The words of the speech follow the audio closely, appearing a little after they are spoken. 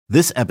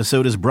This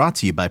episode is brought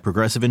to you by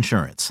Progressive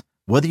Insurance.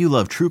 Whether you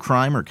love true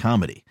crime or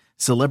comedy,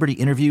 celebrity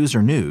interviews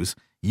or news,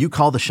 you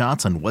call the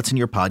shots on what's in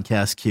your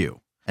podcast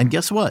queue. And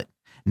guess what?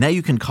 Now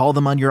you can call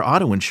them on your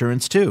auto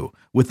insurance too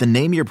with the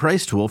Name Your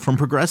Price tool from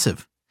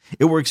Progressive.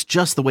 It works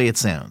just the way it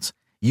sounds.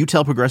 You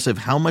tell Progressive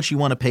how much you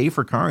want to pay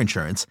for car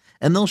insurance,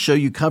 and they'll show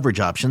you coverage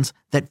options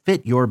that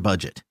fit your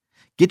budget.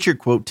 Get your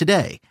quote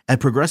today at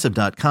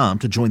Progressive.com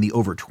to join the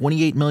over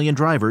 28 million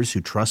drivers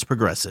who trust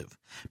Progressive.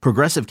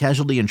 Progressive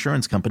Casualty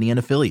Insurance Company and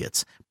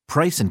Affiliates.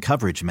 Price and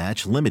coverage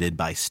match limited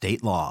by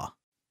state law.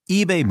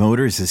 eBay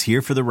Motors is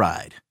here for the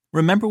ride.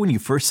 Remember when you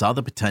first saw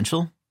the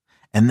potential?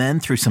 And then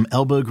through some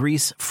elbow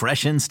grease,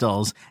 fresh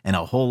installs, and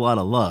a whole lot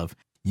of love,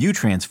 you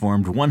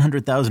transformed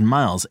 100,000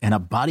 miles and a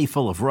body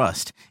full of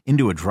rust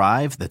into a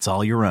drive that's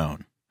all your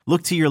own.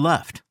 Look to your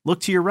left.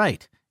 Look to your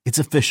right. It's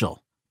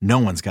official. No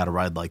one's got a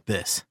ride like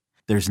this.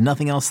 There's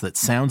nothing else that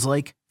sounds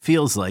like,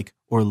 feels like,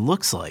 or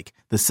looks like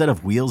the set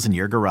of wheels in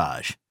your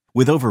garage.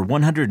 With over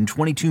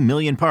 122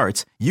 million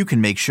parts, you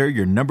can make sure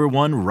your number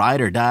one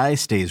ride or die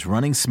stays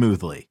running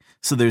smoothly.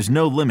 So there's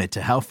no limit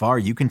to how far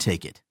you can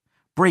take it.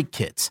 Brake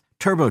kits,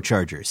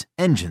 turbochargers,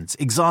 engines,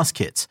 exhaust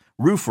kits,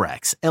 roof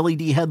racks,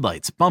 LED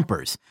headlights,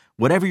 bumpers,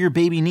 whatever your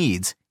baby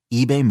needs,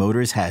 eBay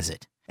Motors has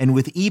it. And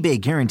with eBay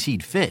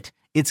Guaranteed Fit,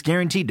 it's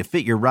guaranteed to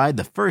fit your ride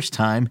the first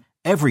time,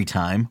 every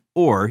time,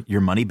 or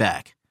your money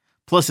back.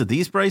 Plus, at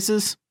these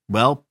prices,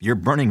 well, you're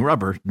burning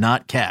rubber,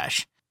 not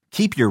cash.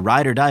 Keep your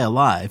ride or die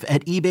alive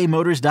at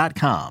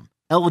ebaymotors.com.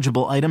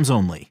 Eligible items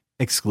only.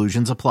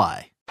 Exclusions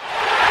apply.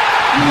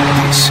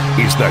 This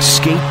is the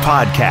Skate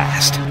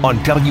Podcast on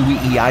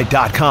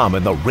WEEI.com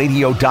and the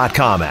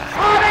radio.com app.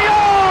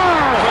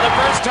 For the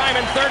first time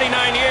in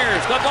 39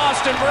 years, the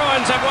Boston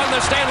Bruins have won the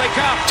Stanley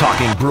Cup.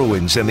 Talking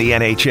Bruins and the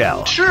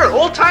NHL. Sure,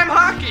 old-time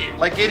hockey.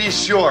 Like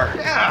 80s shore.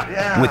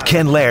 Yeah. With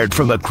Ken Laird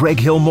from the Greg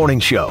Hill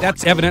Morning Show.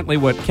 That's evidently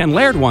what Ken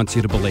Laird wants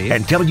you to believe.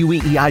 And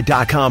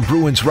WEEI.com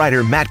Bruins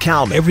writer Matt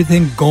Kalman.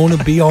 Everything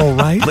gonna be all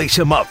right? Lace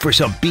him up for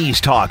some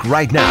Bees talk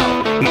right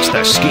now. It's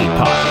the Skate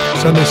Pod.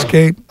 Sunday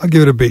Skate, I'll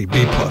give it a B,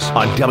 B+.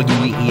 On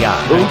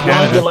WEEI. Who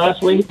won the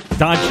last week?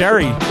 Don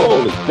Cherry.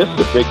 Holy, this is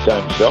a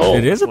big-time show.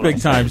 It is a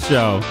big-time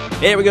show.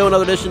 Here we go,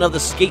 another edition of the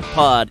Skate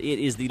Pod. It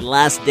is the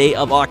last day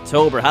of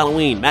October,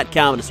 Halloween. Matt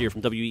Kalman is here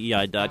from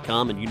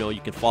WEEI.com, and you know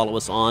you can follow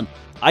us on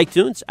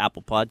iTunes,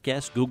 Apple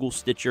Podcasts, Google,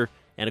 Stitcher,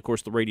 and, of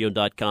course, the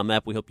radio.com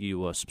app. We hope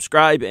you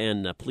subscribe,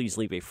 and please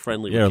leave a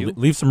friendly review.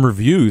 Leave some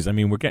reviews. I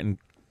mean, we're getting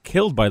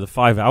killed by the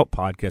 5 Out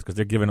podcast because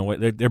they're giving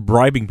away, they're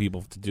bribing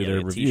people to do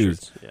their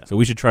reviews. Yeah. So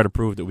we should try to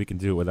prove that we can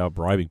do it without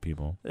bribing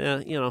people. Yeah,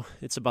 you know,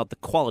 it's about the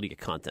quality of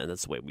content.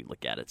 That's the way we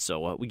look at it.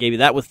 So we gave you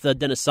that with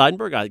Dennis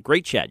Seidenberg.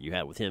 Great chat you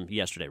had with him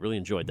yesterday. Really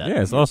enjoyed that.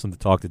 Yeah, it's awesome to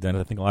talk to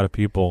Dennis. I think a lot of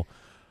people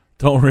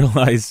don't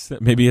realize,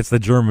 maybe it's the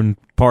German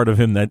part of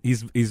him, that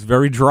he's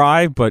very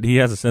dry, but he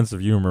has a sense of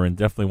humor, and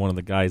definitely one of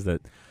the guys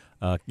that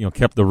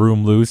kept the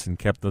room loose and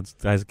kept those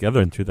guys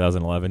together in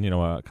 2011.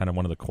 Kind of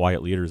one of the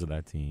quiet leaders of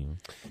that team.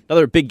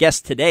 Another big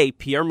guest today,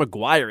 Pierre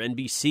McGuire,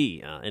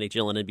 NBC.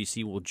 NHL and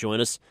NBC will join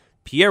us.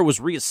 Pierre was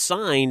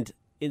reassigned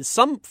in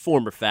some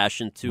form or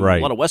fashion to a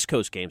lot of West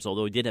Coast games,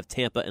 although he did have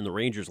Tampa and the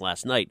Rangers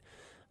last night.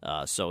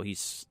 So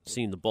he's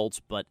seen the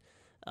Bolts, but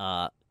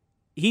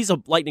he's a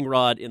lightning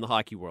rod in the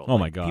hockey world. Oh,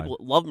 my God. People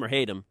love him or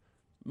hate him.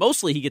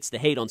 Mostly he gets the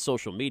hate on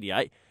social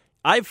media.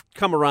 I've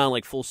come around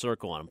like full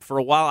circle on him. For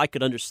a while, I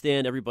could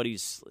understand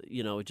everybody's,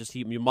 you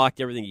mocked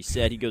everything he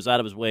said. He goes out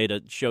of his way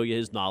to show you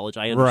his knowledge.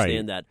 I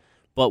understand that.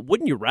 But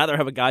wouldn't you rather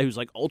have a guy who's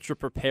like ultra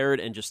prepared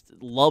and just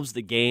loves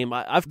the game?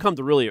 I've come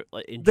to really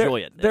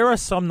enjoy it. There are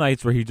some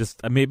nights where he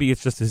just, maybe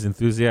it's just his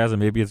enthusiasm,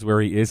 maybe it's where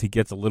he is. He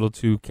gets a little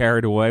too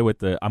carried away with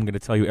the, I'm going to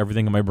tell you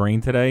everything in my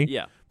brain today.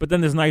 Yeah. But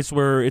then there's nights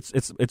where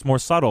it's more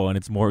subtle and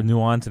it's more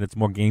nuanced and it's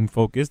more game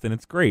focused and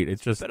it's great.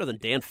 It's just better than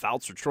Dan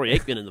Fouts or Troy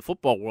Aikman in the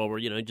football world, where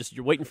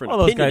you're waiting for an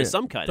opinion of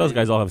some kind. Those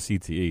guys all have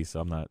CTE,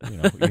 so I'm not.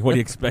 What do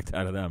you expect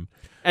out of them?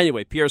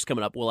 Anyway, Pierre's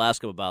coming up. We'll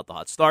ask him about the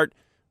hot start,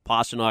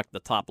 Pasternak, the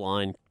top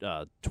line,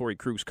 Torrey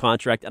Krug's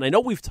contract, and I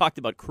know we've talked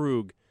about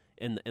Krug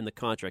and the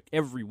contract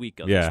every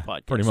week on this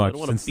podcast. Pretty much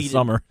since the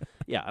summer.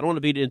 I don't want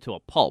to beat it into a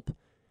pulp.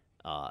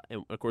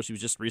 And, of course, he was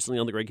just recently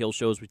on the Greg Hill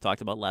show, as we talked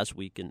about last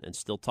week, and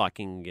still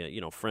talking,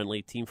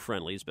 friendly, team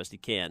friendly as best he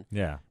can.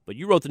 Yeah. But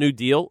you wrote the new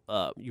deal.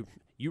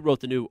 You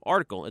wrote the new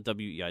article at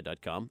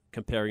WEI.com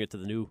comparing it to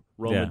the new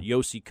Roman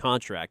Josi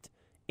contract.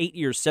 8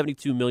 years,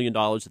 $72 million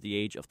at the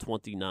age of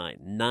 29.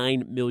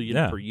 $9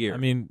 million per year. I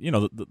mean,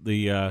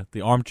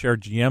 the armchair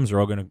GMs are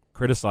all going to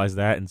criticize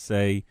that and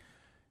say,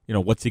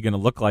 what's he going to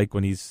look like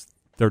when he's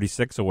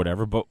 36 or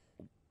whatever, but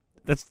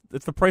that's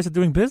the price of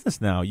doing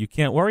business now. You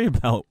can't worry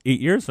about 8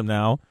 years from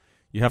now.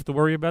 You have to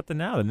worry about the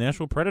now. The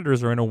Nashville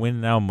Predators are in a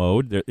win-now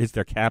mode. It's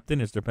their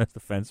captain. It's their best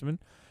defenseman.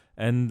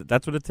 And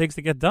that's what it takes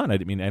to get done. I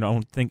mean, I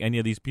don't think any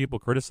of these people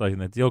criticizing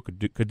that deal could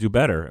do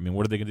better. I mean,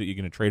 what are they going to do? You're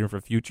going to trade him for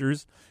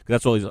futures?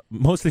 Because that's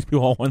most of these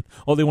people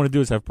all they want to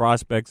do is have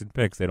prospects and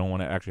picks. They don't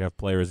want to actually have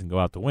players and go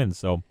out to win.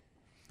 So,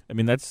 I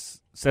mean, that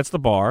sets the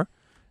bar.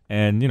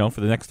 And,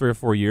 for the next 3 or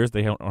 4 years,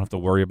 they don't have to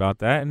worry about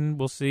that. And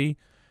we'll see.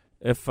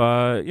 if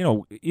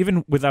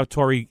even without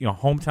Torrey,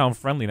 hometown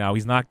friendly now,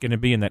 he's not going to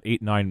be in that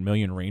 8-9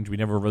 million range. We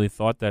never really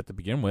thought that to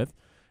begin with,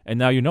 and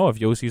now if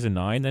Yossi's a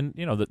 9, then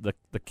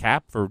the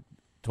cap for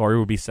Torrey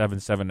would be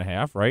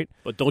 7.5, right?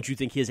 But don't you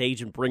think his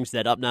agent brings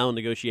that up now in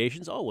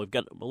negotiations? Oh, we've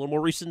got a little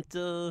more recent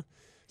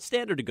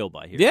standard to go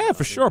by here. Yeah,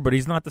 for sure, but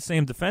he's not the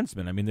same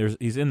defenseman. I mean,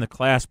 he's in the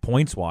class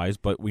points wise,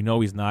 but we know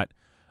he's not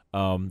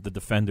the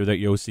defender that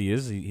Yossi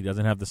is. He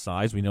doesn't have the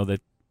size. We know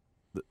that.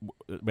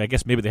 I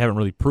guess maybe they haven't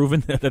really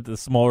proven that the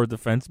smaller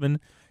defenseman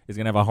is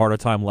going to have a harder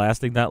time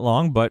lasting that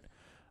long, but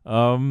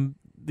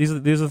these are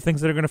the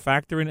things that are going to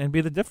factor in and be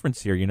the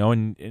difference here,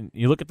 And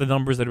you look at the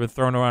numbers that have been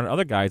thrown around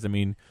other guys. I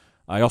mean,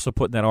 I also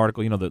put in that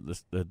article,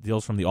 the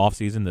deals from the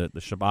offseason,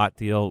 the Shabbat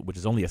deal, which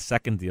is only a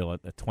second deal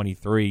at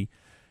 23.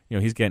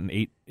 He's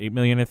getting $8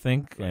 million, I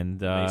think, and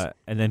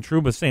then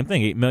Trouba, same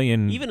thing, $8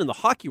 million. Even in the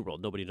hockey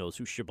world, nobody knows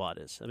who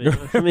Shabbat is. I mean,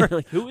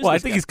 who is? Well, I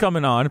this think guy? he's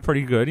coming on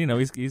pretty good.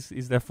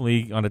 He's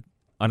definitely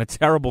on a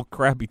terrible,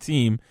 crappy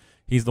team.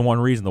 He's the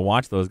one reason to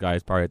watch those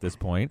guys probably at this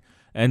point.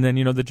 And then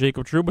the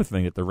Jacob Trouba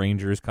thing that the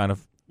Rangers kind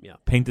of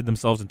painted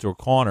themselves into a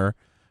corner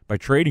by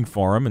trading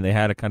for him, and they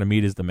had to kind of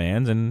meet his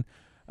demands. And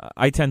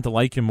I tend to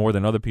like him more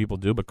than other people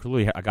do, but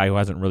clearly a guy who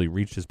hasn't really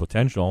reached his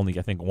potential. Only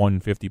I think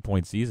 1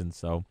 50-point season,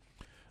 so.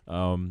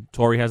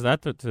 Torrey has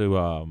that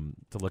to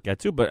look at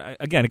too, but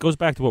again, it goes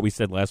back to what we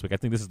said last week. I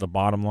think this is the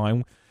bottom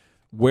line.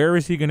 Where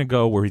is he going to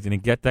go where he's going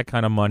to get that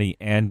kind of money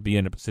and be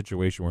in a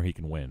situation where he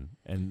can win?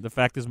 And the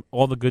fact is,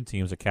 all the good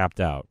teams are capped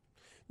out.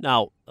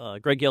 Now,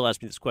 Greg Gill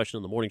asked me this question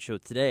on the morning show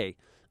today.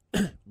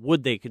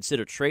 Would they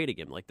consider trading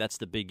him? Like, that's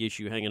the big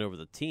issue hanging over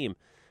the team.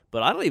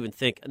 But I don't even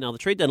think – now, the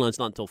trade deadline's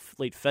not until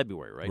late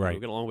February, right?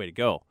 We've got a long way to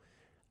go.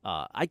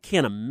 I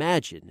can't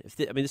imagine –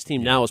 this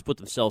team now has put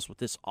themselves with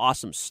this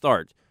awesome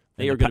start –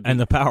 and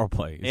the power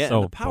play is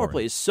so the power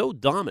play is so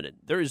dominant.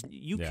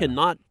 You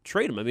cannot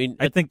trade him. I mean,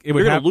 I think you're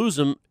going to lose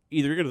him.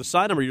 Either you're going to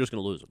sign him or you're just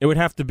going to lose him. It would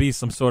have to be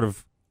some sort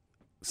of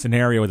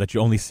scenario that you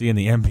only see in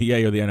the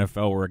NBA or the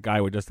NFL, where a guy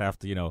would just have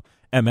to,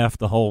 MF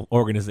the whole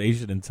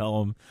organization and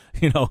tell him,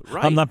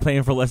 right. I'm not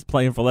playing for less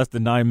than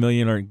 $9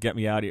 million or get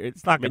me out of here.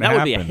 It's not going to happen.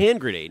 That would be a hand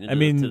grenade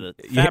into the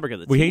fabric of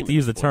the team. We hate to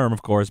use the term,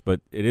 of course,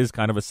 but it is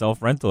kind of a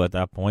self-rental at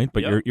that point.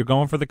 But you're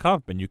going for the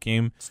cup, and you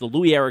came. It's the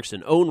Louis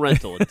Erickson own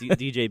rental in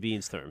DJ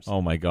Bean's terms.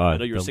 Oh my God! I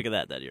know you were sick of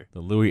that year.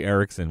 The Louis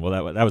Erickson.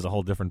 Well, that was a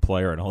whole different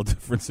player and a whole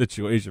different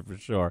situation for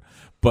sure.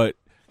 But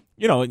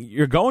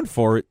you're going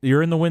for it.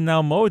 You're in the win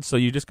now mode, so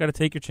you just got to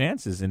take your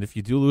chances. And if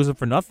you do lose him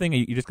for nothing,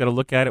 you just got to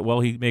look at it. Well,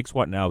 he makes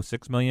what now?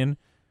 $6 million.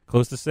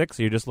 Close to 6,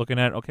 so you're just looking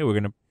at, okay, we're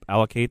going to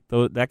allocate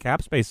that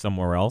cap space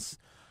somewhere else.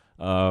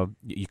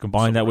 You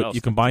combine that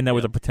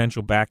with a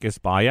potential Bacchus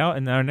buyout,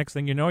 and now next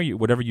thing you know,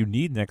 whatever you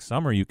need next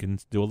summer, you can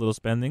do a little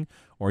spending,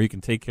 or you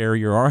can take care of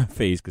your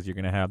RFAs because you're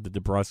going to have the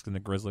DeBrusque and the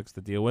Grizzlies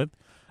to deal with.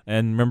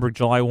 And remember,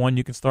 July 1,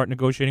 you can start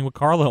negotiating with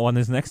Carlo on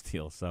this next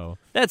deal. So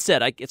that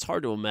said, it's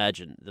hard to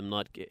imagine them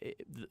not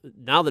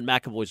now that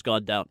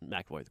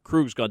the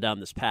Krug's gone down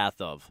this path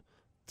of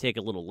take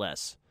a little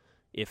less.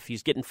 If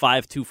he's getting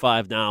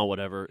 5.25 now,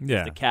 whatever,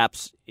 if the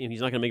cap's, and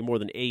he's not going to make more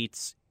than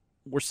 8,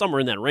 we're somewhere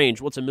in that range.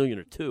 What's $1 million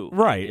or $2 million?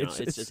 Right.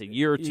 It's a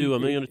year or two, $1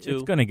 million or $2 million.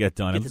 It's going to get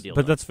done. But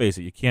done. Let's face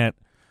it,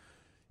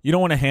 you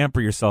don't want to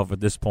hamper yourself at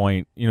this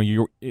point.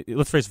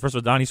 Let's face it, first of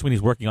all, Donnie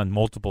Sweeney's working on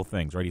multiple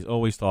things, right? He's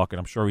always talking.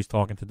 I'm sure he's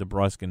talking to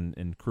DeBrusque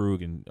and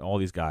Krug and all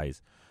these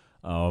guys.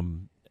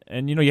 And,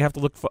 you have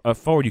to look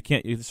forward. You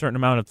can't, a certain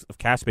amount of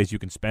cap space you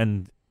can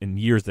spend in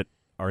years that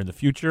are in the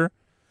future.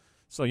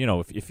 So,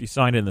 if you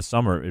sign it in the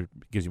summer, it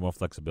gives you more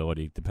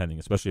flexibility, depending,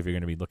 especially if you're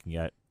going to be looking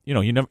at, you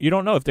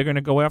don't know if they're going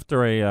to go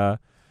after a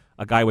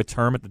guy with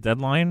term at the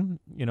deadline.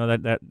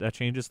 That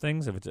changes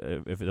things if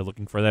they're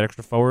looking for that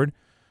extra forward.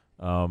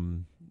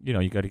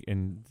 You got to,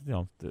 and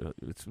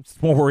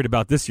it's more worried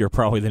about this year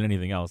probably than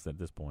anything else at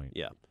this point.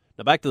 Yeah.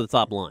 Now back to the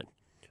top line.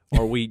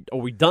 Are we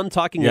done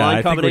talking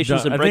line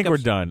combinations and breakups? I think we're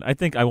done. I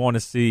think I want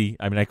to see.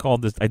 I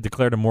called this. I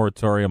declared a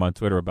moratorium on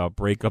Twitter about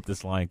break up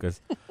this line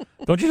because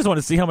don't you just want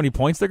to see how many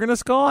points they're going to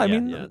score?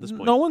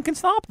 No one can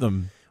stop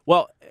them.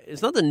 Well,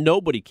 it's not that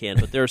nobody can,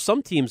 but there are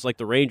some teams like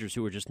the Rangers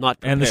who are just not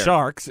prepared. And the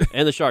Sharks.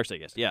 And the Sharks, I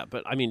guess. Yeah,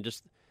 but I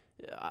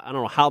don't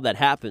know how that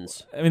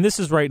happens. This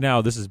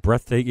is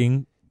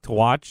breathtaking to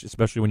watch,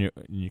 especially when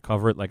you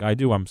cover it like I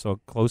do. I'm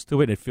so close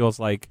to it. It feels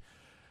like.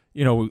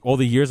 All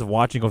the years of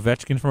watching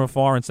Ovechkin from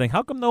afar and saying,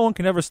 how come no one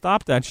can ever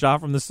stop that shot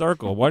from the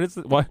circle? It's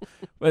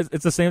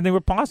the same thing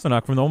with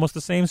Pasternak from almost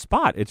the same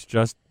spot. It's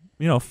just,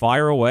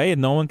 fire away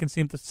and no one can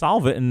seem to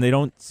solve it, and they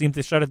don't seem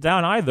to shut it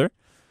down either.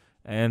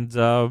 And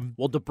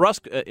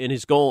DeBrusque in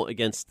his goal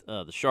against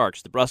the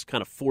Sharks, DeBrusque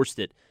kind of forced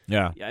it.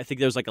 Yeah. I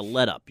think there's like a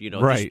let up,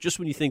 right. Just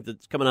when you think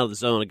that's coming out of the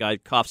zone, a guy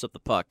coughs up the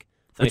puck.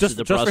 Just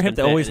for him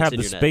to always have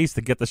the space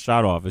to get the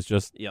shot off is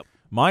just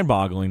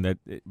mind-boggling.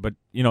 But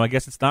I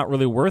guess it's not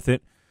really worth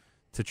it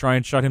to try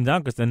and shut him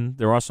down, because then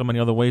there are so many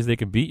other ways they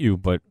could beat you.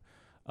 But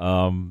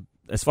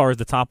as far as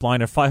the top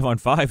line at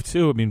 5-on-5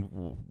 too,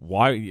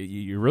 why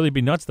you really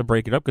be nuts to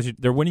break it up, because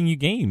they're winning you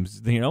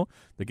games. They're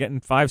getting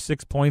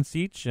 5-6 points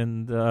each,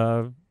 and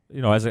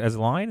as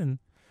a line, and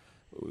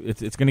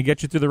it's going to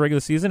get you through the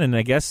regular season, and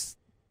I guess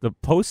the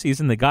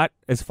postseason they got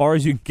as far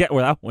as you can get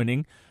without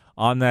winning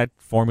on that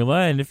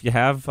formula. And if you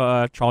have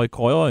Charlie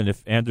Coyle and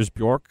if Anders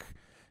Bjork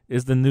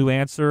is the new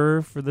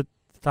answer for the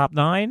top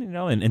 9,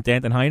 and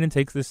Danton Heinen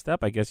takes this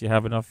step, I guess you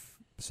have enough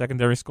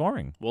secondary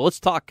scoring. Well, let's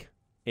talk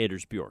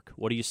Anders Bjork.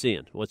 What are you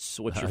seeing? What's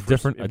your first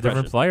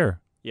different player?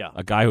 Yeah,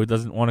 a guy who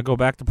doesn't want to go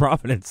back to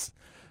Providence.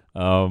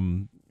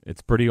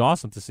 It's pretty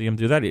awesome to see him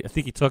do that. I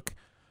think he took,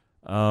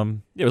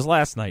 it was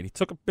last night. He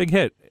took a big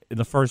hit in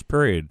the first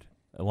period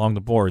along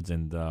the boards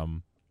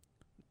and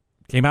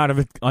came out of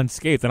it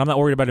unscathed. And I'm not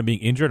worried about him being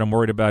injured. I'm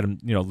worried about him,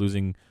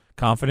 losing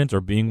confidence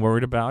or being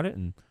worried about it.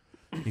 And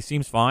he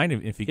seems fine.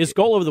 His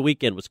goal over the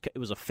weekend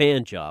was a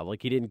fan job.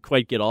 Like, he didn't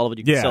quite get all of it.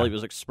 You could tell he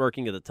was like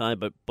smirking at the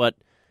time, but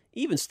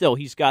even still,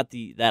 he's got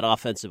that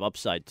offensive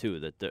upside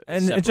too.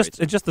 It's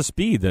just the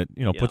speed that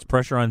puts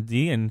pressure on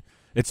D. And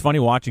it's funny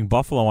watching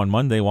Buffalo on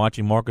Monday,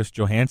 watching Marcus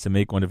Johansson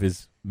make one of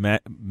his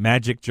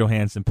magic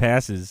Johansson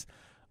passes,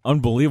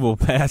 unbelievable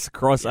pass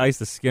across ice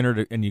to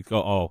Skinner, and you go,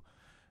 oh,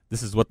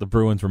 this is what the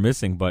Bruins were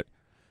missing. But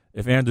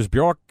if Anders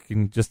Bjork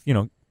can just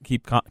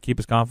keep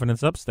his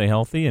confidence up, stay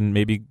healthy, and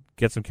maybe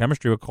get some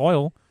chemistry with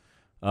Coyle,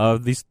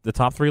 the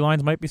top 3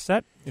 lines might be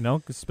set.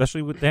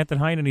 Especially with Danton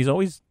Heinen, he's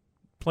always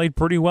played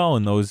pretty well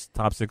in those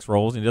top 6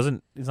 roles.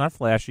 He's not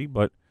flashy,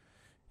 but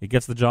he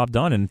gets the job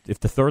done. And if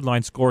the third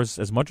line scores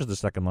as much as the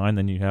second line,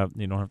 then you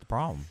don't have the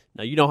problem.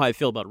 Now, you know how I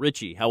feel about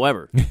Richie.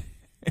 However,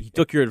 he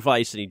took your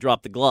advice and he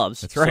dropped the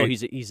gloves. That's right.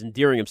 So he's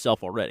endearing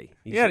himself already.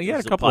 He had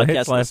a couple of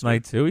hits last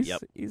night too.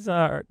 He's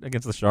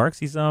against the Sharks.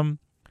 He's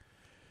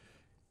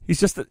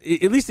just at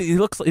least he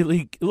looks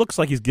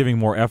like he's giving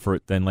more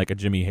effort than like a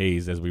Jimmy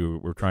Hayes, as we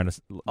were trying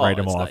to write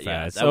him off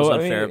as. That was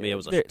unfair of me. It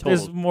was a total.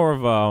 There's more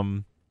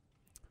of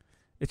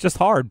it's just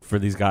hard for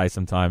these guys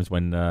sometimes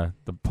when the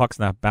puck's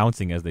not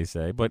bouncing, as they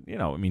say. But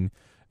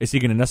is he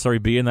going to necessarily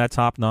be in that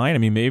top 9? I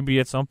mean, maybe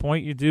at some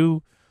point you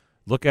do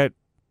look at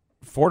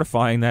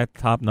fortifying that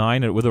top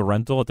 9 with a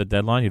rental at the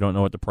deadline. You don't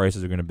know what the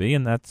prices are going to be,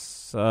 and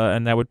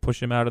that would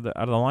push him out of the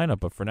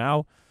lineup. But for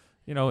now,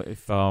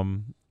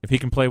 if he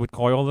can play with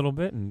Coyle a little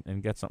bit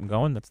and get something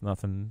going,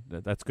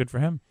 that's good for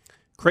him.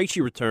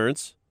 Krejci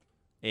returns,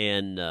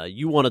 and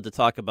you wanted to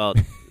talk about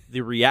the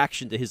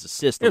reaction to his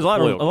assist. There's a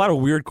lot of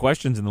weird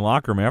questions in the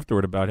locker room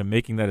afterward about him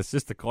making that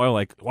assist to Coyle.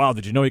 Like, wow,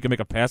 did you know he could make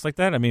a pass like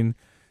that? I mean,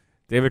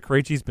 David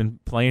Krejci's been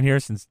playing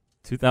here since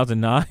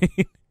 2009.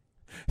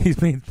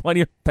 He's made plenty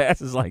of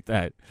passes like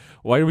that.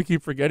 Why do we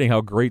keep forgetting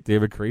how great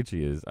David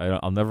Krejci is?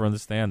 I'll never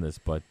understand this,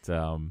 but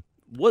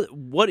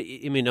what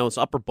I mean, no, it's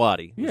upper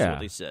body. Is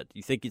what they said.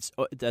 You think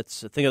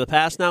that's a thing of the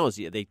past now?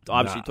 They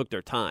obviously took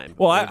their time.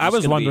 Well, I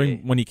was wondering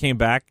when he came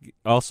back.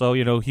 Also,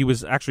 he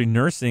was actually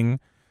nursing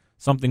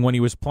something when he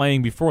was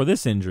playing before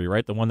this injury,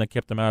 right? The one that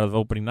kept him out of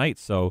opening night.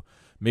 So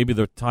maybe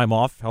the time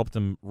off helped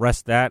him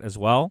rest that as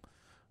well.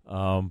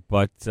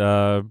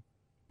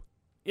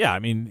 Yeah, I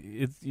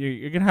mean,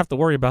 you're going to have to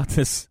worry about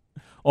this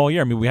all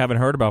year. I mean, we haven't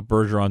heard about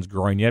Bergeron's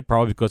groin yet,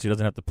 probably because he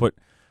doesn't have to put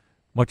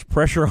much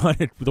pressure on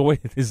it the way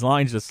his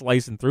line's just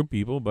slicing through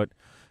people, but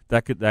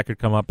that could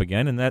come up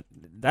again, and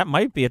that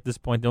might be at this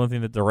point the only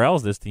thing that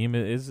derails this team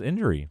is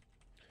injury.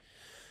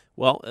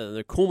 Well,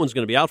 the Kuhlman's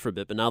going to be out for a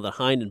bit, but now that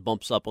Heinen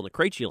bumps up on the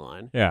Krejci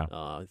line,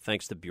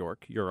 thanks to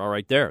Bjork, you're all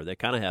right there. They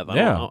kind of have,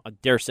 I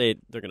dare say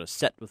they're going to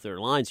set with their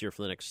lines here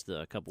for the next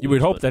couple weeks. You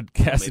would hope that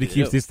Cassidy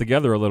keeps these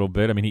together a little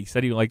bit. I mean, he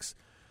said he likes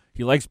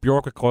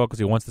Bjork with Coyle because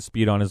he wants the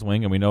speed on his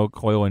wing, and we know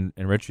Coyle and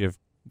Richie have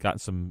gotten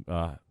some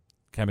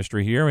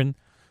chemistry here. And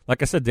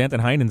like I said,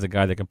 Danton Heinen's a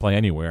guy that can play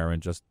anywhere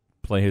and just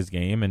play his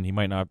game, and he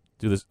might not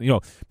do this.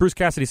 Bruce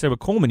Cassidy said with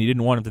Kuhlman he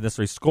didn't want him to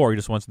necessarily score. He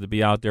just wants him to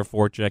be out there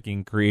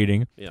forechecking,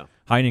 creating. Yeah.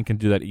 Heinen can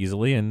do that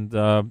easily, and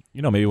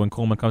maybe when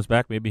Kuhlman comes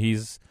back, maybe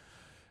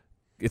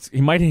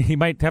he might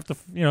have to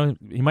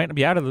he might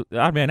be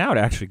odd man out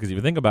actually, because if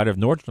you think about it, if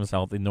Nordstrom's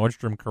healthy,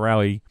 Nordstrom,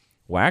 Corrali,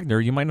 Wagner,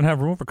 you might not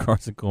have room for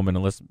Carson Kuhlman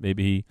unless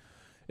maybe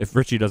if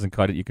Richie doesn't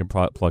cut it, you can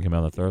plug him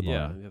on the third line.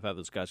 Yeah, you've had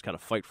those guys kind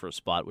of fight for a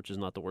spot, which is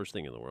not the worst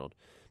thing in the world.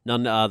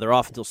 Now, they're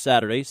off until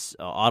Saturdays.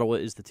 Ottawa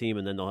is the team,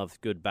 and then they'll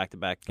have good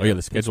back-to-back. The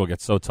schedule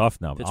gets so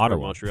tough now. Pittsburgh,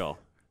 Ottawa. Montreal.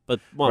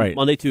 But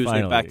Monday,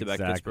 Tuesday, back-to-back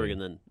Pittsburgh,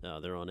 and then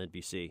they're on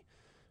NBC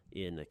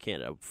in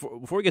Canada.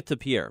 Before we get to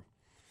Pierre,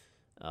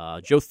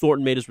 Joe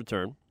Thornton made his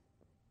return.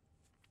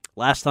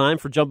 Last time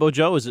for Jumbo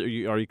Joe. Are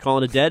you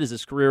calling it dead? Is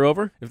his career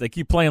over? If they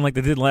keep playing like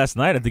they did last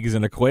night, I think he's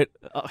going to quit.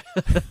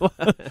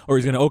 Or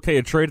he's going to okay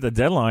a trade at the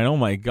deadline. Oh,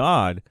 my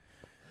God.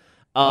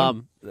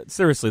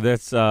 Seriously,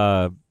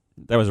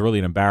 that was really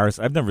an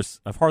embarrassment.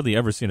 I've hardly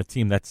ever seen a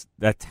team that's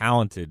that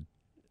talented.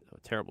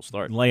 Terrible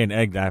start. Lay an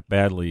egg that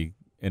badly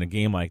in a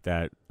game like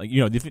that. Like,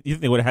 you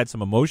think they would have had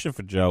some emotion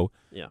for Joe,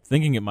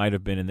 thinking it might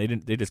have been, and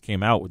they just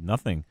came out with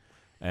nothing.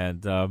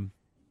 And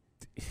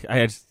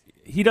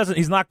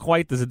he's not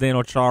quite the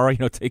Zdeno Chara,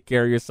 take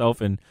care of yourself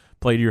and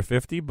play to your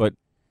 50, but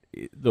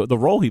the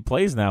role he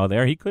plays now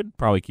there, he could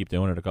probably keep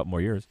doing it a couple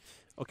more years.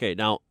 Okay,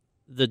 now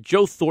the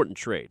Joe Thornton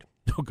trade.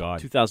 Oh, God.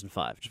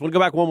 2005. Just want to go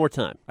back one more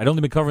time. I'd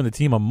only been covering the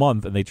team a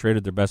month, and they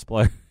traded their best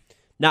player.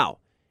 Now,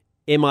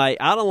 am I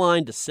out of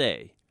line to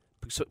say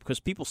because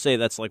people say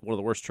that's like one of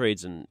the worst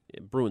trades in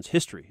Bruins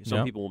history.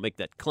 Some people will make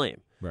that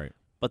claim. Right.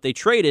 But they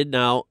traded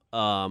now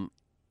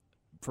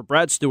for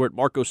Brad Stewart,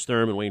 Marco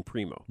Sturm, and Wayne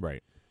Primo.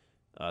 Right.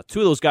 Two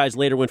of those guys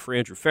later went for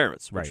Andrew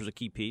Ferentz, which Right. was a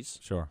key piece.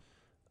 Sure.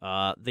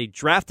 They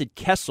drafted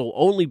Kessel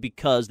only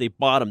because they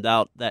bottomed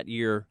out that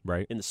year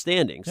in the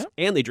standings,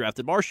 and they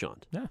drafted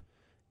Marchand. Yeah.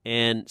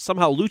 And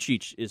somehow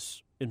Lucic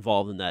is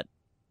involved in that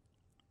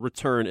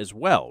return as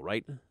well,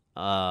 right?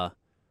 Yeah,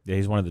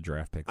 he's one of the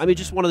draft picks. I mean,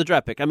 just one of the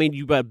draft pick. I mean,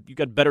 you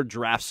got better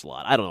draft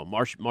slot. I don't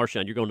know,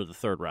 Marchand, you're going to the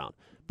third round.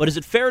 But is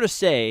it fair to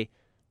say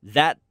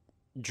that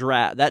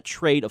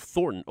trade of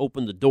Thornton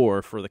opened the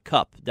door for the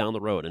Cup down the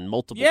road in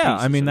multiple pieces?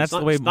 I mean, that's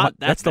the way Mike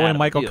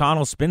O'Connell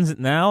O'Connell spins it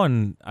now,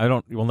 and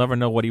we'll never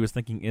know what he was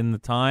thinking in the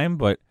time,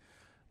 but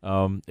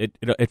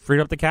it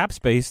freed up the cap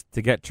space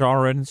to get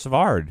Chara and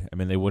Savard. I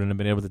mean, they wouldn't have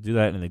been able to do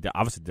that, and they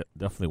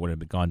definitely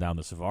wouldn't have gone down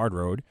the Savard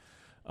road.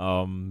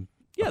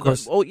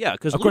 Because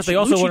they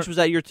also Lucic was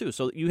that year too.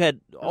 So you had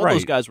all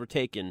those guys were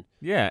taken.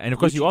 Yeah, and of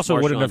course Lucic, you also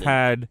wouldn't have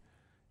had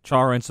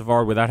Chara and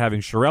Savard without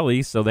having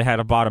Chiarelli, so they had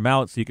to bottom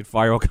out so you could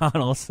fire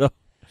O'Connell. So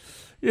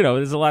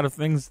there's a lot of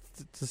things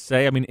to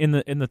say. I mean, in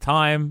the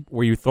time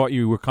where you thought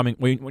you were coming,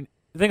 when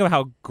think of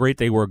how great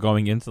they were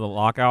going into the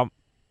lockout,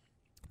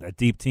 that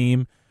deep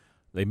team,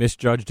 they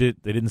misjudged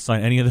it. They didn't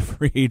sign any of the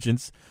free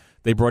agents.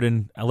 They brought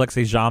in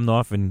Alexei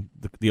Zhamnov, and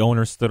the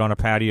owner stood on a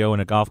patio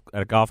at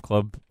a golf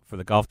club for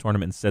the golf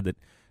tournament and said that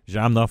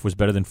Zhamnov was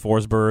better than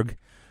Forsberg.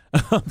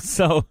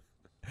 So,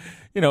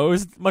 it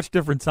was a much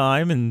different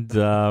time, and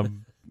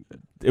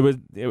it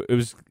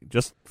was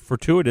just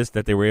fortuitous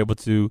that they were able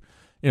to,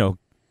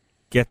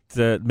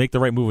 make the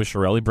right move with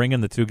Chiarelli, bring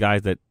in the two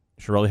guys that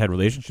Chiarelli had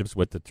relationships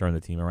with to turn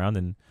the team around,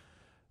 and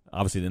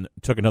obviously then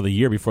it took another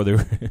year before they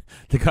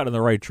got on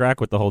the right track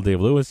with the whole Dave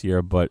Lewis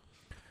year, but.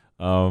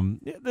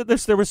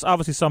 There was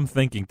obviously some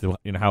thinking to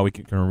how we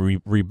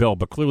can rebuild,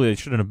 but clearly they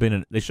should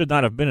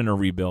not have been in a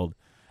rebuild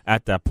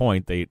at that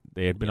point. They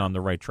had been on the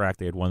right track.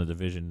 They had won the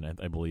division,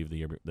 I believe, the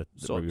year.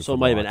 So it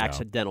might have been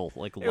accidental.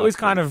 It was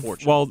kind of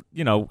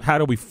how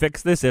do we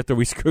fix this after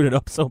we screwed it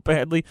up so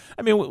badly?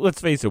 I mean,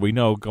 let's face it. We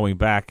know going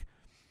back,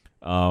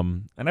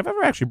 and I've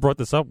never actually brought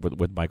this up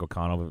with Mike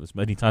O'Connell as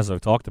many times as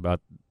I've talked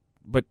about,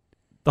 but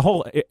the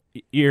whole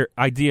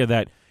idea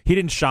that he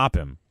didn't shop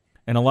him.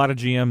 And a lot of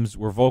GMs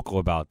were vocal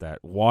about that.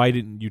 Why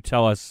didn't you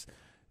tell us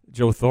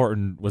Joe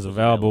Thornton was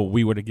available?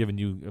 We would have given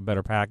you a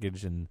better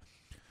package. And,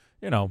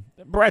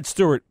 Brad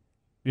Stewart,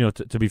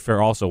 to be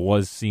fair, also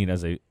was seen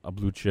as a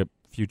blue chip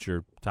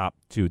future top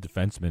 2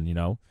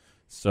 defenseman,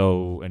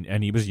 So,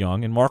 and he was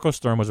young. And Marco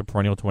Sturm was a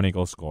perennial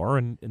 20-goal scorer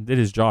and did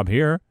his job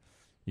here.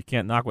 You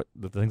can't knock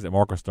the things that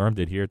Marco Sturm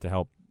did here to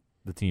help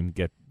the team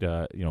get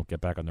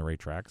back on the right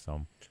track.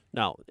 So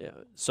now,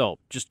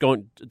 just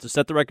going to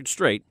set the record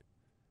straight,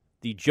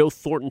 the Joe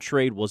Thornton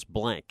trade was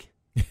blank.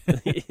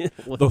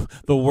 the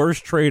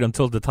worst trade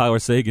until the Tyler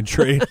Seguin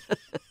trade.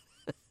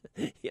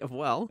 Yeah,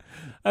 well,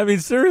 I mean,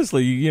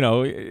 seriously,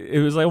 it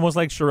was almost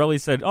like Chiarelli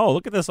said, "Oh,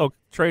 look at this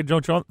trade, Joe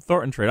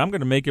Thornton trade. I'm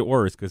going to make it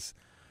worse." Because,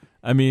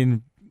 I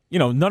mean,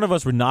 none of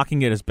us were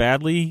knocking it as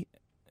badly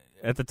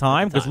at the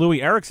time because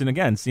Louis Eriksson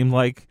again seemed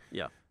like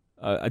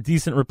a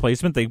decent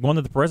replacement. They won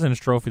the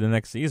President's Trophy the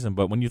next season,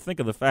 but when you think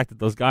of the fact that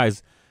those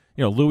guys.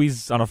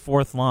 Louis on a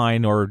fourth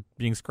line or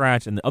being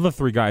scratched, and the other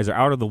 3 guys are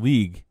out of the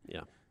league.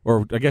 Yeah,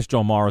 or I guess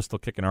Joe Morrow's still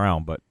kicking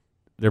around, but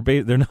they're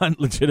not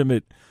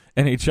legitimate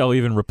NHL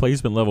even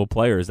replacement level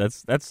players.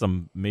 That's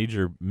some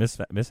major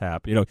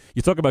mishap. You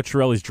talk about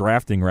Chiarelli's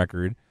drafting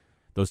record,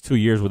 those 2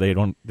 years where they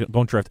don't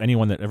draft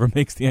anyone that ever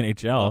makes the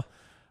NHL,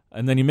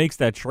 and then he makes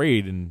that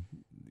trade, and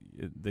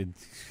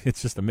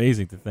it's just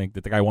amazing to think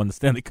that the guy won the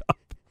Stanley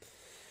Cup.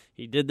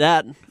 He did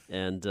that,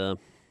 and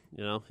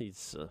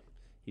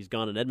he's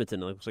gone in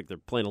Edmonton. It looks like they're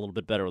playing a little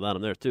bit better without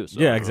him there, too. So,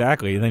 yeah,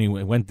 exactly. And then he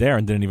went there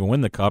and didn't even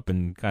win the Cup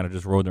and kind of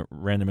just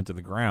ran them into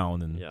the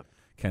ground. And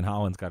Ken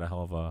Holland's got a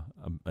hell of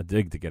a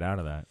dig to get out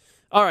of that.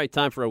 All right,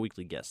 time for our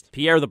weekly guest.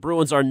 Pierre, the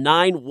Bruins are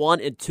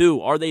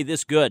 9-1-2. Are they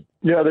this good?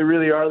 Yeah, they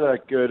really are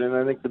that good. And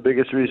I think the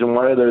biggest reason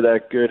why they're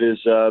that good is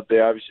they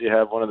obviously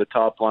have one of the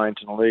top lines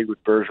in the league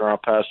with Bergeron,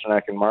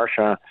 Pasternak, and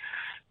Marchand.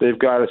 They've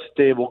got a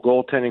stable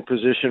goaltending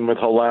position with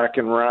Halak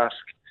and Rask.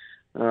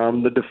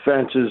 The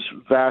defense is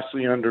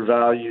vastly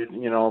undervalued.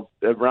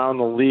 Around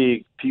the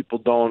league, people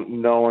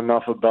don't know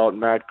enough about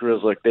Matt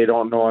Grzelcyk. They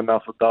don't know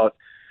enough about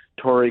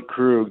Torrey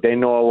Krug. They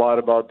know a lot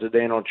about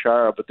Zdeno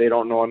Chara, but they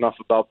don't know enough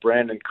about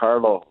Brandon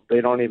Carlo.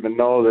 They don't even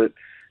know that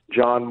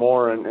John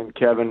Moore and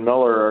Kevin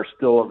Miller are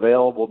still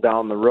available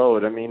down the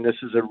road. I mean, this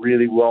is a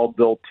really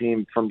well-built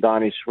team from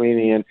Donnie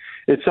Sweeney, and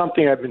it's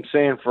something I've been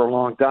saying for a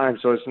long time,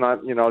 so it's not,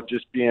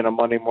 just being a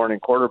Monday morning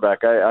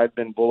quarterback. I've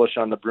been bullish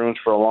on the Bruins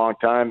for a long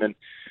time, and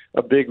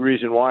a big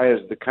reason why is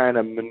the kind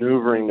of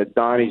maneuvering that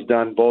Donnie's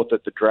done both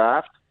at the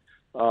draft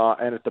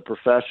and at the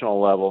professional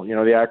level.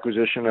 The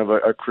acquisition of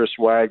a Chris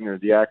Wagner,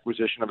 the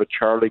acquisition of a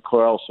Charlie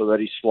Coyle so that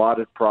he's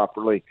slotted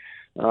properly.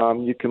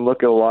 You can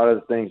look at a lot of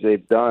the things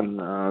they've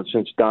done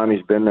since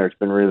Donnie's been there. It's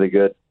been really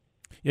good.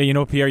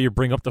 Yeah, Pierre, you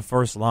bring up the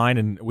first line,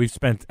 and we've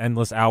spent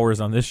endless hours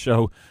on this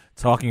show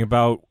talking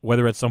about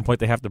whether at some point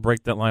they have to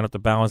break that line up to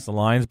balance the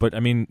lines. But,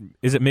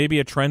 is it maybe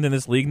a trend in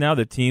this league now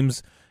that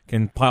teams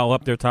can pile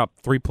up their top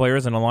 3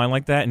 players in a line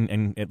like that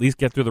and at least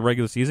get through the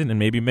regular season and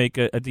maybe make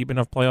a deep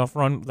enough playoff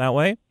run that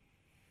way?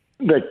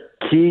 The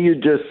key you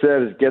just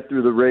said is get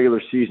through the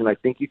regular season. I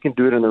think you can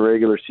do it in the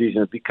regular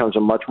season. It becomes a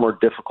much more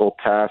difficult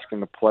task in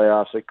the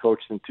playoffs. I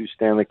coached in 2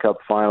 Stanley Cup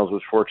finals,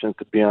 was fortunate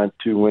to be on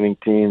 2 winning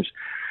teams.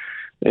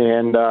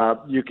 And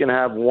you can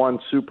have one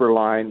super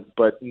line,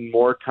 but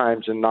more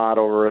times than not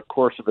over a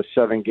course of a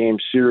 7-game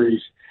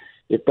series,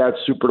 if that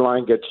super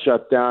line gets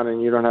shut down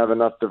and you don't have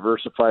enough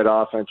diversified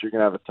offense, you're going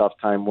to have a tough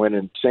time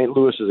winning. St.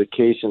 Louis is a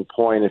case in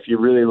point. If you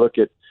really look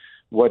at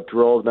what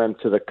drove them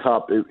to the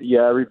Cup,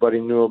 everybody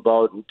knew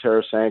about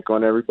Tarasenko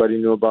and everybody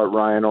knew about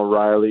Ryan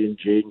O'Reilly and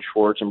Jaden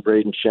Schwartz and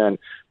Braden Shen,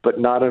 but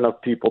not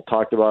enough people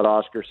talked about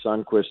Oscar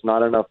Sundqvist.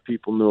 Not enough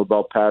people knew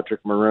about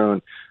Patrick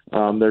Maroon.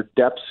 Their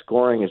depth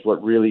scoring is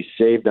what really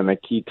saved them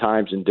at key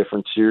times in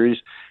different series.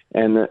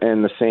 And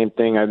the same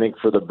thing, I think,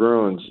 for the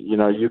Bruins.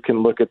 You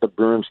can look at the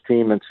Bruins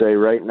team and say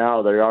right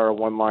now they are a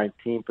one-line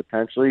team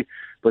potentially,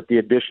 but the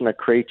addition of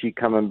Krejci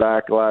coming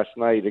back last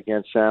night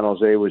against San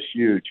Jose was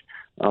huge.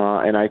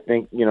 And I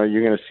think, you're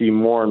going to see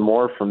more and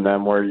more from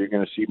them where you're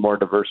going to see more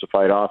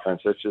diversified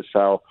offense. That's just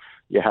how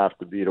you have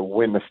to be to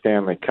win the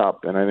Stanley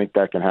Cup, and I think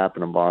that can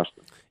happen in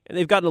Boston. And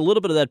they've gotten a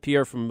little bit of that,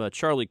 Pierre, from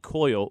Charlie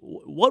Coyle.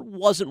 What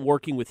wasn't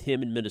working with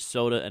him in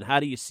Minnesota, and how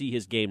do you see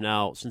his game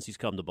now since he's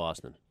come to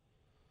Boston?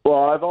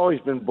 Well, I've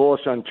always been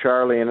bullish on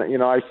Charlie,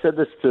 and I said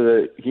this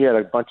he had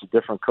a bunch of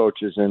different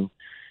coaches in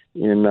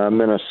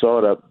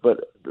Minnesota,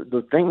 but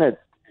the thing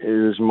that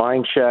is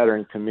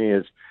mind-shattering to me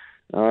is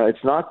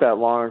it's not that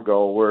long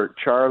ago where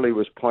Charlie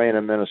was playing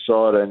in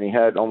Minnesota and he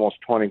had almost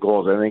 20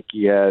 goals. I think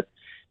he had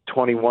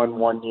 21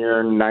 one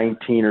year,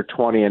 19 or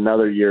 20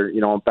 another year,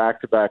 in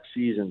back-to-back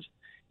seasons.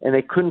 And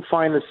they couldn't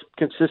find a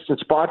consistent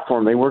spot for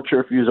him. They weren't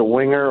sure if he was a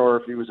winger or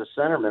if he was a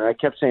centerman. I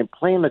kept saying,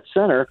 play him at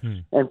center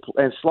and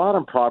slot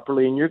him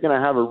properly, and you're going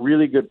to have a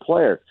really good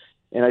player.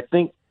 And I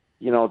think,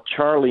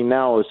 Charlie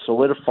now is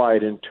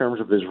solidified in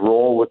terms of his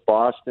role with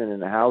Boston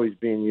and how he's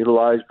being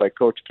utilized by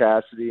Coach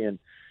Cassidy and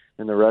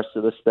the rest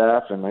of the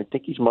staff, and I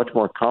think he's much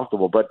more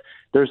comfortable. But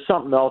there's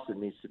something else that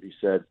needs to be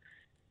said.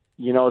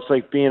 It's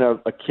like being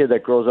a kid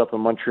that grows up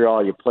in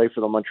Montreal. You play for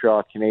the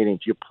Montreal Canadiens.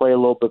 You play a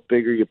little bit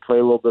bigger. You play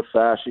a little bit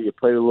faster. You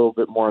play a little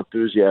bit more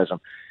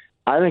enthusiasm.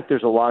 I think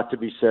there's a lot to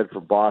be said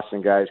for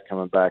Boston guys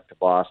coming back to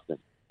Boston.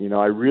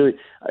 I really,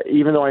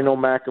 even though I know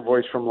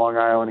McAvoy's from Long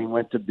Island, he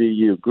went to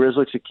BU.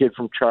 Grizzlick's a kid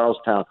from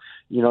Charlestown.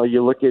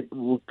 You look at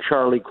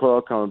Charlie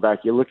Coyle coming back.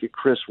 You look at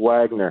Chris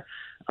Wagner.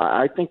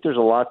 I think there's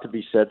a lot to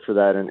be said for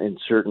that in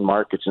certain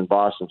markets, and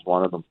Boston's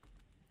one of them.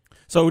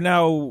 So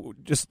now,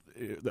 just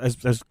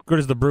as good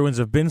as the Bruins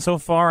have been so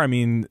far,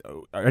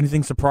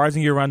 anything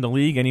surprising you around the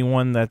league?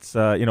 Anyone that's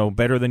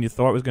better than you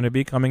thought was going to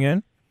be coming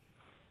in?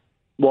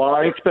 Well,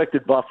 I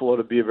expected Buffalo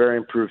to be a very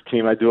improved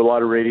team. I do a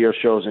lot of radio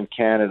shows in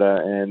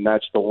Canada, and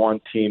that's the one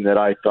team that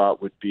I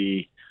thought would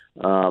be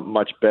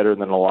much better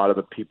than a lot of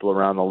the people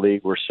around the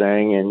league were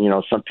saying.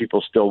 And, some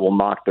people still will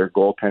knock their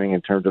goaltending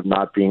in terms of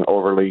not being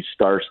overly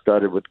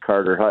star-studded with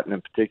Carter Hutton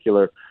in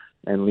particular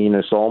and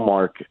Linus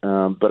Ullmark.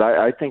 But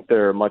I think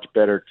they're a much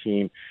better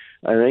team.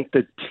 I think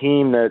the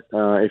team that,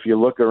 if you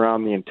look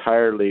around the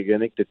entire league, I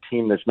think the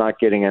team that's not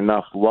getting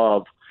enough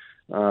love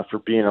for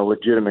being a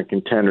legitimate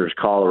contender is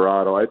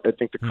Colorado. I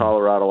think the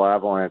Colorado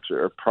Avalanche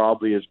are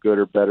probably as good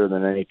or better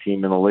than any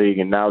team in the league,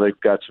 and now they've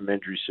got some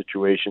injury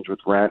situations with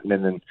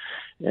Rantanen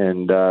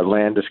and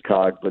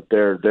Landeskog, but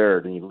they're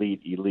an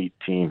elite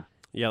team.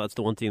 Yeah, that's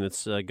the one team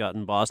that's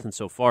gotten Boston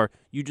so far.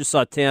 You just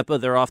saw Tampa.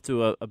 They're off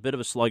to a bit of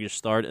a sluggish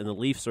start, and the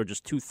Leafs are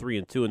just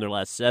 2-3-2 in their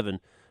last 7.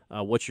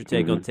 What's your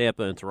take on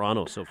Tampa and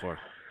Toronto so far?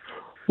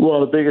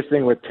 Well, the biggest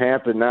thing with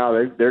Tampa now,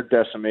 they're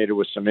decimated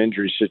with some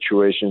injury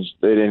situations.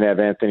 They didn't have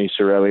Anthony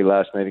Cirelli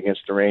last night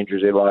against the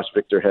Rangers. They lost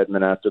Victor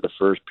Hedman after the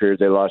first period.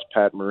 They lost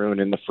Pat Maroon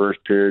in the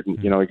first period.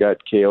 He got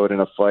KO'd in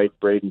a fight.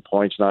 Braden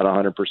Point's not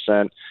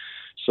 100%.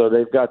 So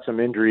they've got some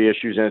injury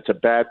issues, and it's a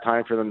bad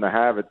time for them to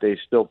have it. They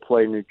still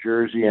play New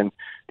Jersey and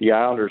the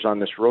Islanders on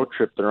this road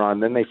trip they're on.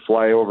 Then they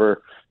fly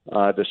over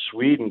to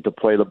Sweden to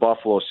play the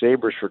Buffalo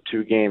Sabres for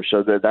 2 games.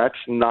 So that's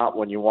not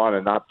when you want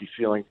to not be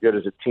feeling good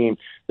as a team.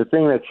 The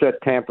thing that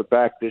set Tampa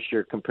back this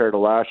year compared to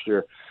last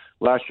year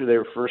they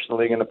were first in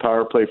the league in the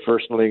power play,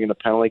 first in the league in the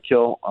penalty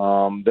kill.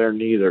 They're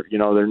neither.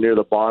 They're near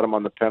the bottom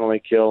on the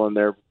penalty kill, and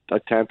they're a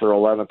 10th or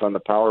 11th on the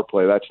power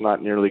play. That's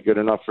not nearly good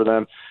enough for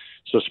them.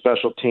 So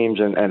special teams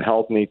and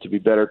health need to be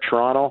better.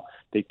 Toronto,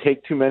 they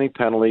take too many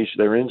penalties.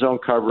 Their in-zone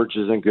coverage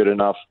isn't good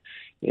enough,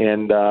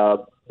 and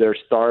their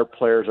star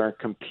players aren't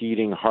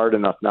competing hard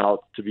enough. Now,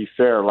 to be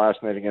fair,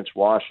 last night against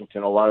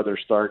Washington, a lot of their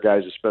star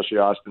guys, especially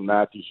Austin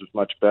Matthews, was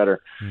much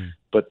better.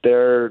 But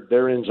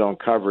their in-zone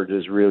coverage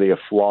is really a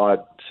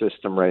flawed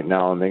system right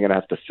now, and they're going to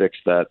have to fix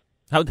that.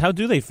 How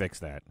do they fix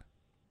that?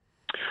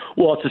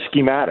 Well, it's a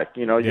schematic.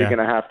 You're going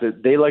to have to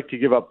 – they like to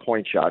give up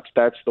point shots.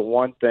 That's the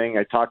one thing.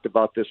 I talked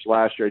about this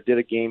last year. I did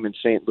a game in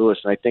St. Louis,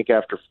 and I think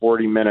after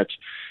 40 minutes,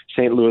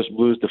 St. Louis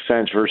Blues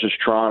defense versus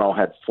Toronto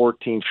had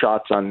 14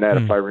 shots on net,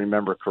 if I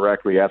remember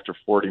correctly, after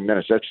 40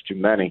 minutes. That's too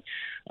many.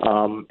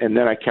 And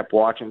then I kept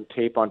watching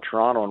tape on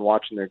Toronto and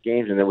watching their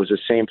games, and there was the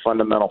same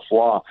fundamental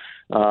flaw.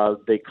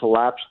 They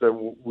collapsed the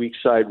weak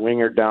side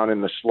winger down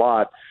in the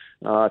slot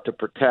to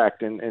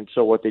protect. And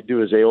so what they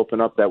do is they open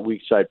up that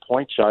weak side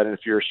point shot, and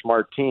if you're a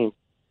smart team,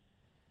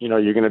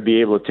 you're going to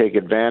be able to take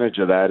advantage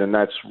of that. And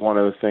that's one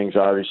of the things,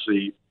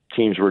 obviously,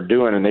 teams were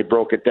doing, and they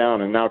broke it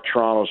down. And now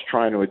Toronto's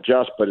trying to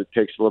adjust, but it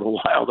takes a little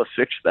while to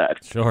fix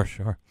that.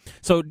 Sure.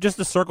 So just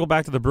to circle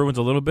back to the Bruins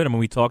a little bit, I mean,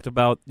 we talked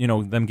about,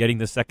 them getting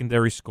the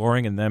secondary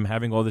scoring and them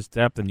having all this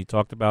depth, and you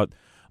talked about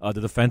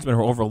the defensemen who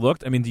are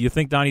overlooked. I mean, do you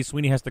think Donnie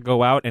Sweeney has to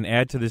go out and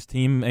add to this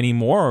team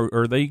anymore,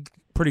 or are they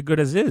pretty good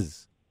as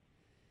is?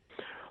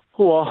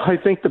 Well, I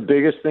think the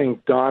biggest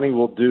thing Donnie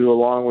will do,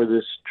 along with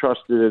his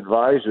trusted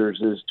advisors,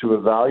 is to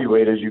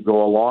evaluate as you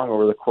go along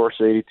over the course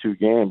of 82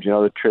 games.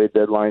 The trade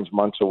deadline's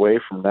months away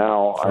from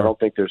now. Sure. I don't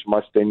think there's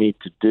much they need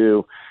to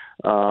do.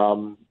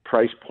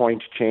 Price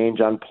points change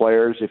on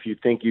players. If you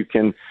think you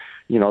can,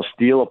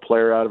 steal a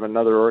player out of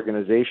another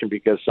organization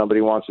because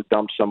somebody wants to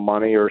dump some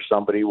money or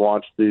somebody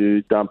wants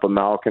to dump a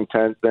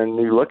malcontent, then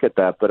you look at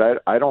that. But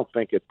I don't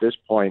think at this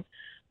point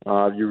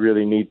you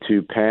really need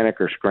to panic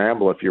or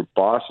scramble. If you're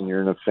Boston,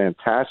 you're in a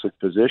fantastic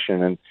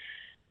position. And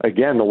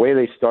again, the way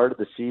they started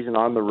the season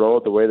on the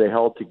road, the way they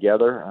held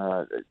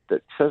together,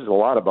 that says a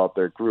lot about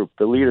their group.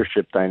 The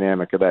leadership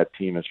dynamic of that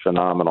team is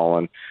phenomenal.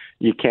 And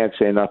you can't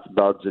say enough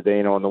about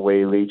Zdeno and the way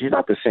he leads. He's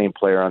not the same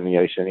player on the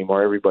ice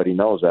anymore. Everybody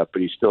knows that,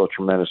 but he's still a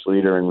tremendous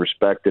leader and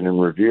respected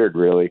and revered,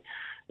 really.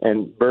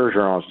 And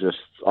Bergeron's just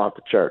off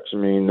the charts. I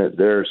mean,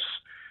 there's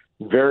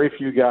very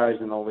few guys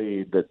in the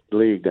league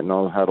that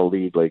know how to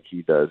lead like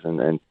he does,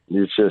 and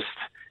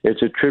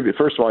it's a tribute.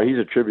 First of all, he's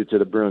a tribute to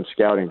the Bruins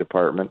scouting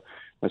department,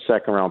 a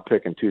second-round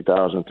pick in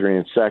 2003,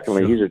 and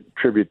secondly, he's a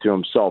tribute to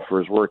himself for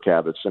his work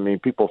habits. I mean,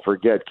 people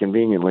forget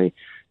conveniently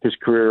his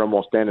career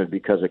almost ended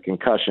because of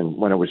concussion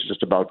when it was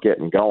just about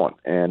getting going,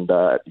 and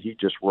he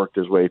just worked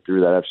his way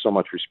through that. I have so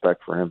much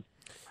respect for him.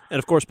 And,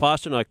 of course,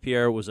 Pastrnak,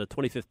 Pierre, was a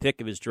 25th pick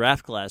of his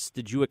draft class.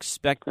 Did you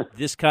expect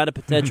this kind of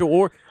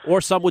potential?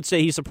 Or some would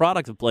say he's a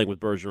product of playing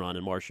with Bergeron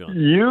and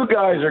Marchand. You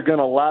guys are going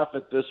to laugh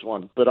at this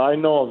one, but I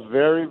know a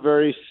very,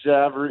 very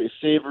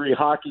savory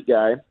hockey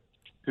guy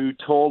who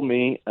told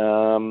me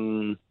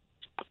that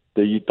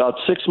about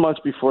 6 months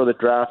before the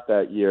draft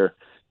that year,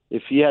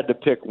 if he had to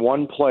pick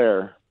one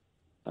player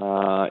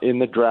in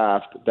the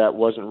draft that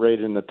wasn't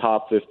rated in the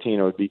top 15,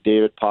 it would be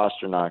David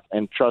Pastrnak.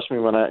 And trust me,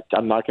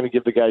 I'm not going to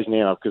give the guy's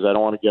name out because I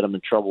don't want to get him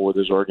in trouble with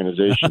his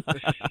organization.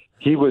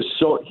 He was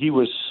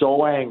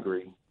so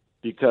angry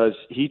because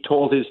he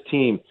told his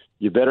team,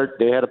 they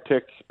had a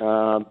pick,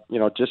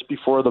 just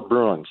before the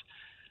Bruins.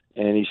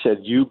 And he said,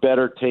 you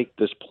better take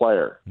this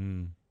player.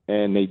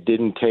 And they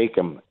didn't take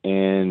him.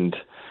 And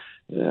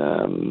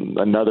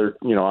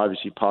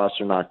obviously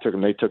Pastrnak took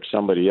him. They took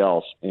somebody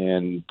else.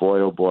 And boy,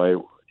 oh boy,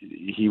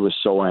 he was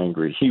so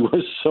angry.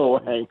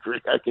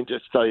 I can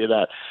just tell you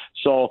that.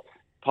 So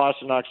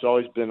Pasternak's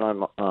always been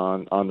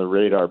on the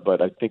radar,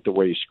 but I think the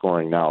way he's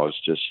scoring now is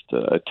just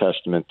a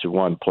testament to,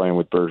 one, playing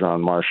with Bergeron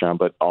and Marchand,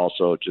 but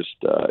also just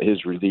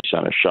his release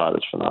on a shot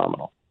is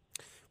phenomenal.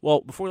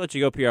 Well, before we let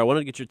you go, Pierre, I wanted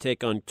to get your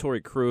take on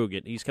Torrey Krug.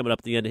 He's coming up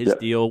at the end of his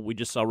deal. We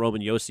just saw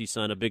Roman Josi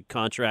sign a big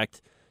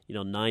contract,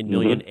 $9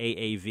 million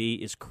AAV.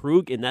 Is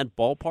Krug in that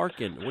ballpark?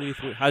 And what do you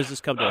think? How does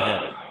this come to a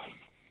head?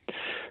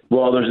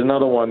 Well, there's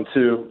another one,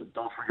 too.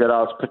 Don't forget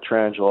Alex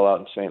Pietrangelo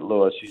out in St.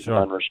 Louis. He's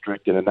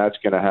unrestricted, and that's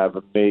going to have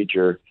a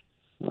major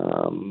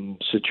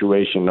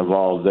situation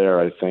involved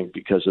there, I think,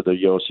 because of the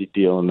Josi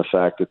deal and the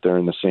fact that they're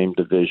in the same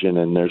division,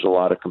 and there's a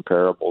lot of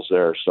comparables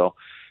there. So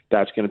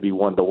that's going to be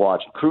one to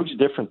watch. Krug's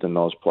different than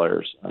those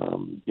players.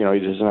 He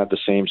doesn't have the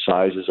same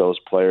size as those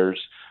players.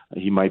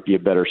 He might be a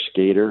better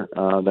skater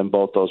than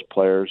both those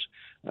players.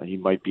 He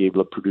might be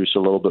able to produce a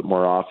little bit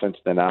more offense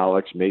than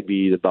Alex,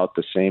 maybe about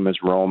the same as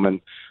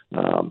Roman.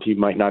 He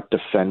might not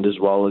defend as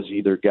well as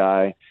either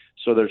guy.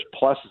 So there's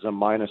pluses and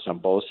minuses on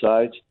both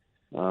sides.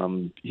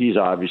 He's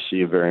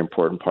obviously a very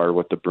important part of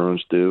what the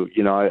Bruins do.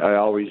 I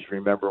always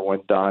remember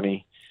when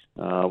Donnie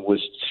was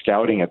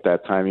scouting at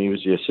that time. He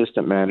was the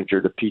assistant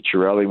manager to Pete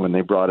Chiarelli when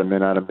they brought him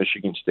in out of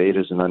Michigan State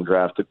as an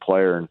undrafted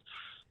player. And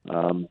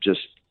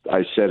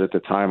I said at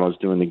the time I was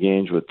doing the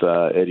games with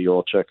Eddie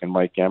Olczyk and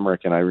Mike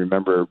Emmerich, and I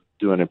remember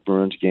doing a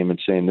Bruins game and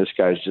saying, this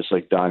guy's just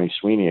like Donnie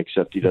Sweeney,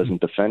 except he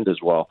doesn't defend as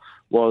well.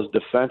 Well, his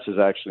defense has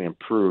actually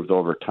improved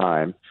over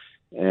time,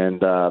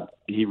 and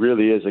he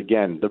really is.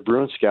 Again, the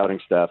Bruins scouting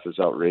staff is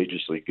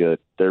outrageously good.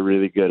 They're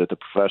really good at the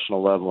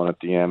professional level and at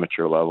the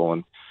amateur level,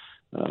 and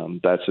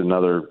that's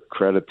another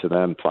credit to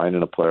them.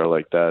 Finding a player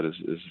like that is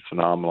a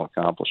phenomenal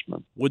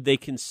accomplishment. Would they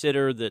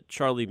consider that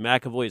Charlie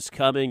McAvoy is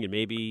coming, and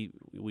maybe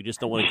We just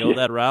don't want to go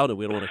that route, and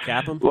we don't want to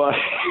cap him. Well,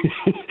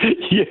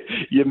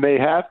 you may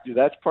have to.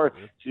 That's part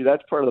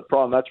of the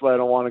problem. That's why I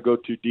don't want to go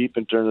too deep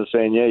in terms of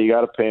saying, yeah, you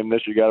got to pay him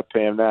this, you got to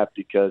pay him that,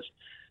 because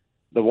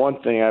the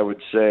one thing I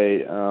would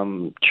say,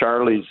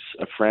 Charlie's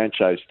a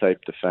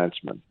franchise-type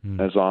defenseman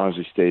as long as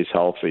he stays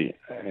healthy.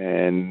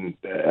 And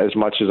as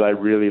much as I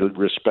really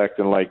respect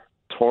and like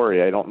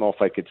Torrey, I don't know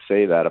if I could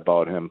say that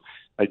about him.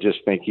 I just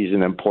think he's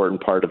an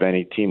important part of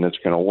any team that's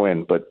going to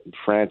win. But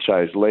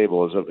franchise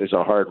label is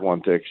a hard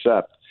one to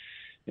accept.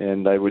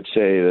 And I would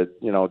say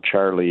that,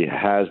 Charlie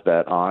has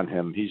that on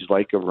him. He's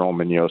like a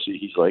Roman Josi.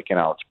 He's like an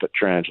Alex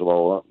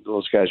Pietrangelo.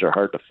 Those guys are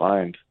hard to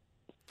find.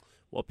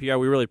 Well, Pierre,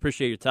 we really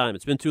appreciate your time.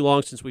 It's been too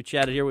long since we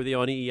chatted here with you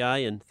on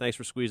EEI, and thanks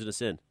for squeezing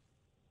us in.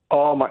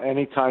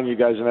 Anytime, you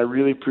guys, and I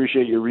really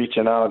appreciate you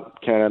reaching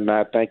out, Ken and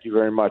Matt. Thank you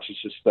very much.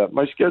 It's just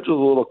my schedule's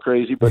a little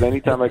crazy, but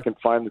anytime I can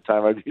find the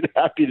time, I'd be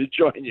happy to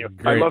join you.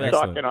 Great. I love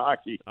talking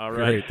hockey. All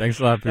right. Great. Thanks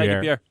a lot, Pierre. Thank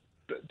you, Pierre.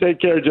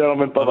 Take care,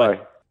 gentlemen. Bye-bye.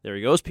 There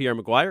he goes, Pierre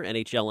McGuire,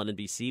 NHL and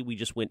NBC. We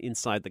just went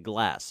inside the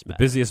glass. The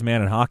busiest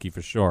man in hockey,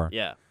 for sure.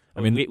 Yeah. I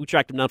mean, we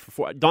tracked him down for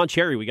 4. Don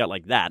Cherry, we got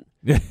like that.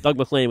 Doug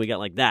McLean, we got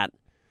like that.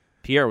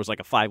 Pierre was like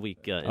a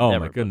 5-week endeavor. Oh,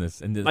 my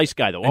goodness. And nice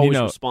guy, though. Always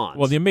responds.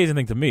 Well, the amazing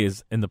thing to me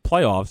is in the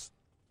playoffs,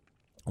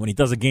 when he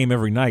does a game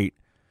every night,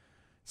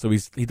 so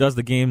he does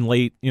the game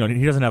late. He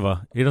doesn't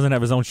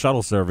have his own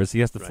shuttle service. He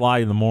has to fly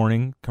in the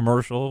morning,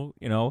 commercial.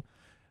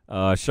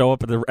 Show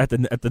up at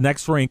the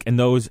next rink and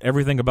knows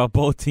everything about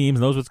both teams,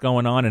 knows what's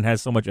going on, and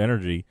has so much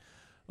energy.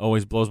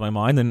 Always blows my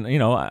mind. And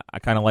I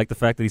kind of like the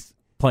fact that he's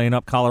playing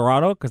up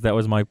Colorado because that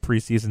was my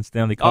preseason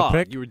Stanley Cup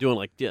pick. You were doing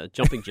like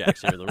jumping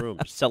jacks here in the room,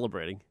 just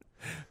celebrating.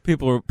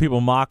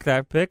 People mock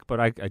that pick, but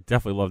I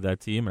definitely love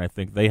that team, and I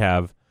think they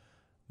have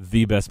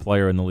the best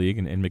player in the league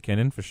in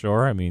McKinnon for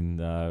sure. I mean,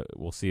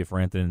 we'll see if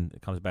Rantanen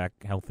comes back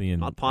healthy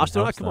and not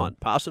Pasternak. Come on,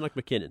 Pasternak,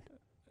 McKinnon.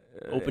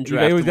 Open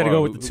draft. You always got to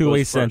go with the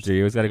two-way center. center.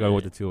 You always got to go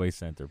with the two-way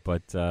center.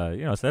 But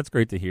so that's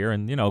great to hear.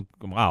 And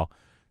wow,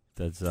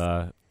 that's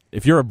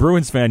if you're a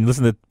Bruins fan, you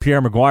listen to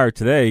Pierre McGuire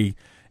today.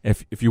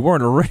 If you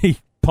weren't already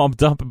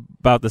pumped up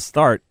about the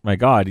start, my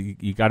God,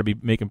 you got to be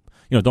making.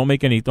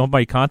 Don't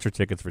buy concert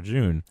tickets for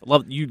June.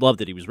 You loved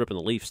that he was ripping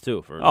the Leafs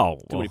too for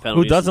too many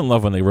penalties. Who doesn't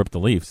love when they rip the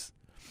Leafs?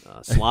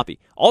 Sloppy.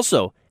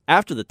 Also,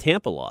 after the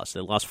Tampa loss, they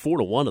lost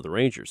 4-1 to the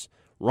Rangers.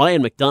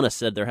 Ryan McDonough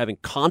said they're having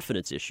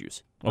confidence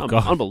issues.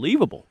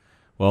 Unbelievable.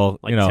 Well,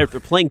 they're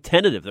playing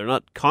tentative. They're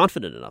not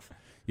confident enough.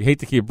 You hate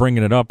to keep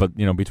bringing it up, but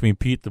between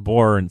Pete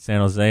DeBoer and San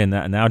Jose and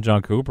now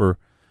John Cooper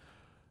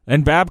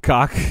and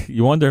Babcock,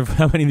 you wonder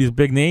how many of these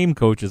big name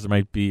coaches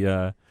might be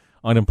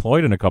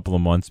unemployed in a couple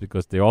of months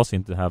because they all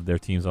seem to have their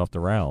teams off the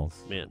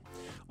rails. Man.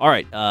 All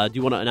right. Do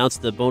you want to announce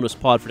the bonus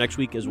pod for next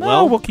week as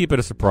well? No, we'll keep it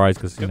a surprise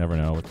because you never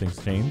know when things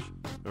change.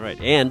 All right.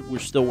 And we're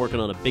still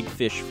working on a big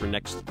fish for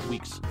next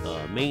week's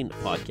main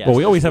podcast. Well,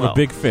 we always have a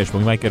big fish, but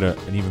we might get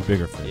an even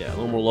bigger fish. Yeah, a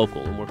little more local,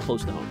 a little more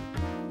close to home.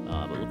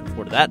 But looking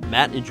forward to that.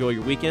 Matt, enjoy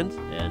your weekend,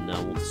 and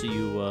we'll see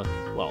you.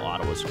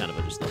 Ottawa's kind of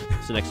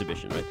it's an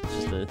exhibition, right?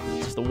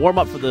 It's just a warm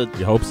up for the.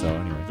 You hope so,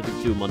 anyway. The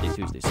big 2 Monday,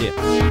 Tuesday. See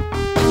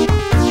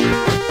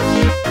ya.